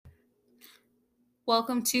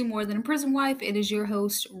Welcome to More Than a Prison Wife. It is your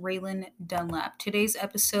host, Raylan Dunlap. Today's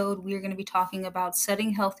episode, we are going to be talking about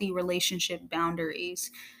setting healthy relationship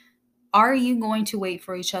boundaries. Are you going to wait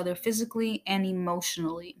for each other physically and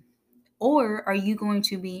emotionally? Or are you going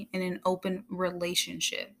to be in an open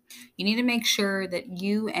relationship? You need to make sure that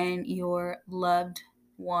you and your loved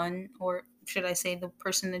one, or should I say the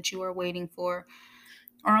person that you are waiting for,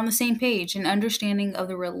 are on the same page and understanding of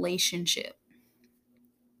the relationship.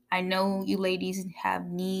 I know you ladies have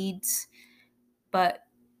needs, but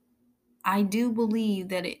I do believe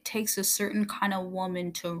that it takes a certain kind of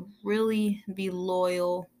woman to really be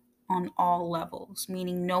loyal on all levels,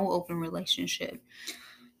 meaning no open relationship,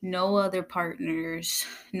 no other partners,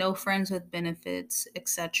 no friends with benefits,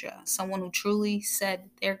 etc. Someone who truly said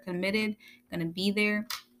they're committed, going to be there,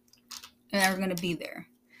 and they're going to be there.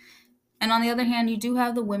 And on the other hand, you do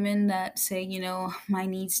have the women that say, my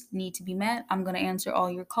needs need to be met. I'm going to answer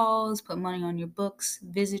all your calls, put money on your books,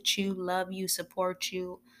 visit you, love you, support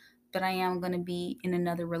you. But I am going to be in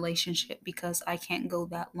another relationship because I can't go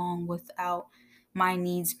that long without my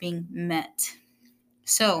needs being met.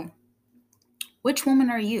 So, which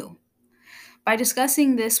woman are you? By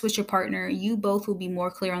discussing this with your partner, you both will be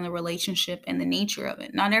more clear on the relationship and the nature of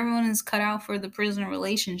it. Not everyone is cut out for the prison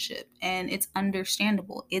relationship, and it's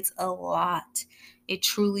understandable. It's a lot. It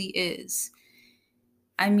truly is.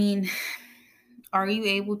 I mean, are you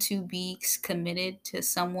able to be committed to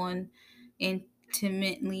someone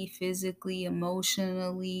intimately, physically,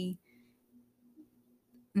 emotionally?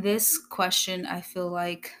 This question, I feel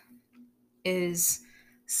like, is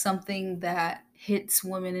something that hits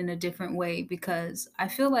women in a different way because I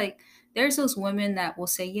feel like there's those women that will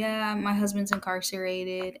say, yeah, my husband's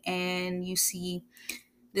incarcerated, and you see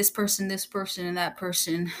this person, and that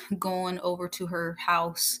person going over to her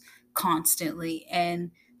house constantly. And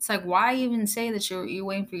it's like, why even say that you're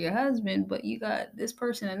waiting for your husband, but you got this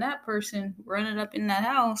person and that person running up in that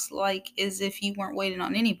house like as if you weren't waiting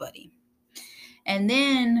on anybody. And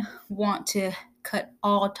then want to cut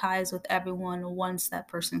all ties with everyone once that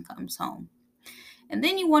person comes home. And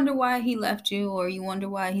then you wonder why he left you, or you wonder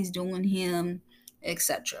why he's doing him,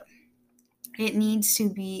 etc. It needs to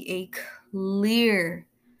be a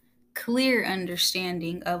clear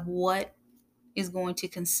understanding of what is going to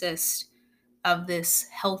consist of this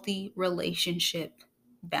healthy relationship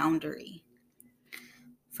boundary.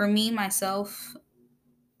 For me, myself,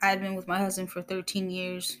 I've been with my husband for 13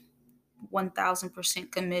 years, 1000%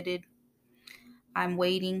 committed. I'm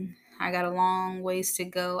waiting. I got a long ways to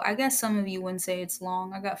go. I guess some of you wouldn't say it's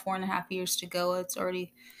long. I got 4.5 years to go. It's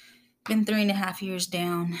already been 3.5 years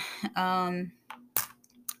down. Um,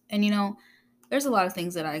 and there's a lot of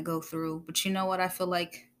things that I go through, but you know what? I feel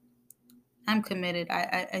like I'm committed.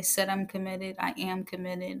 I said I'm committed. I am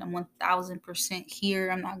committed. I'm 1000% here.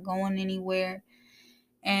 I'm not going anywhere.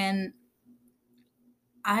 And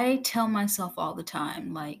I tell myself all the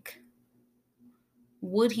time, like,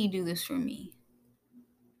 would he do this for me?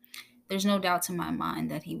 There's no doubts in my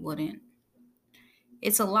mind that he wouldn't.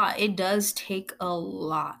 It's a lot. It does take a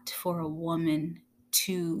lot for a woman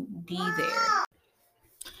to be there.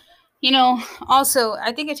 Also,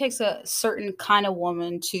 I think it takes a certain kind of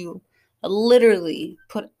woman to literally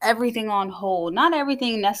put everything on hold. Not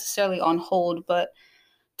everything necessarily on hold, but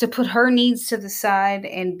to put her needs to the side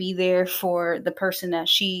and be there for the person that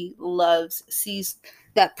she loves, sees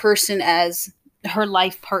that person as her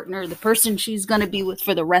life partner, the person she's going to be with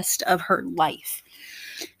for the rest of her life.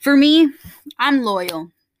 For me, I'm loyal.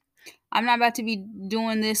 I'm not about to be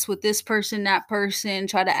doing this with this person, that person,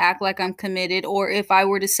 try to act like I'm committed. Or if I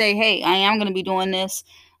were to say, hey, I am going to be doing this,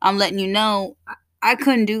 I'm letting you know, I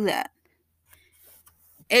couldn't do that.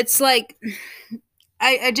 It's like,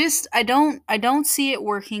 I don't see it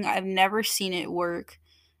working. I've never seen it work.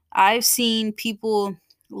 I've seen people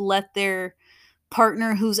let their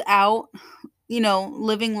partner who's out,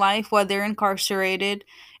 living life while they're incarcerated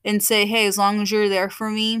and say, hey, as long as you're there for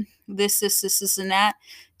me, this, and that,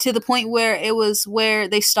 to the point where it was where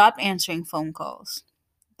they stopped answering phone calls.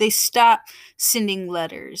 They stopped sending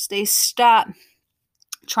letters. They stopped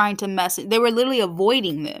trying to message. They were literally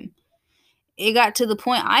avoiding them. It got to the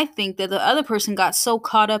point, I think, that the other person got so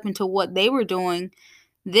caught up into what they were doing.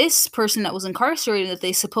 This person that was incarcerated that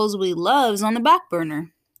they supposedly love is on the back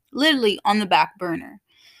burner. Literally on the back burner.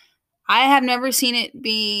 I have never seen it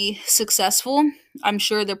be successful. I'm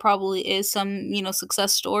sure there probably is some,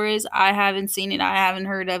 success stories. I haven't seen it. I haven't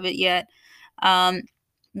heard of it yet. Um,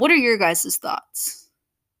 what are your guys' thoughts?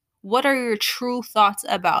 What are your true thoughts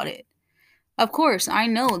about it? Of course, I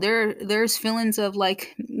know there's feelings of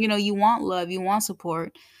like, you want love, you want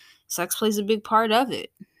support. Sex plays a big part of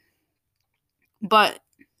it. But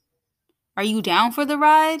Are you down for the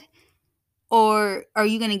ride? Or are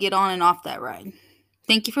you going to get on and off that ride?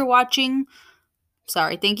 Thank you for watching.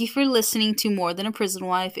 Thank you for listening to More Than a Prison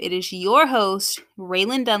Wife. It is your host,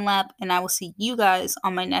 Raylan Dunlap, and I will see you guys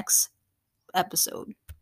on my next episode.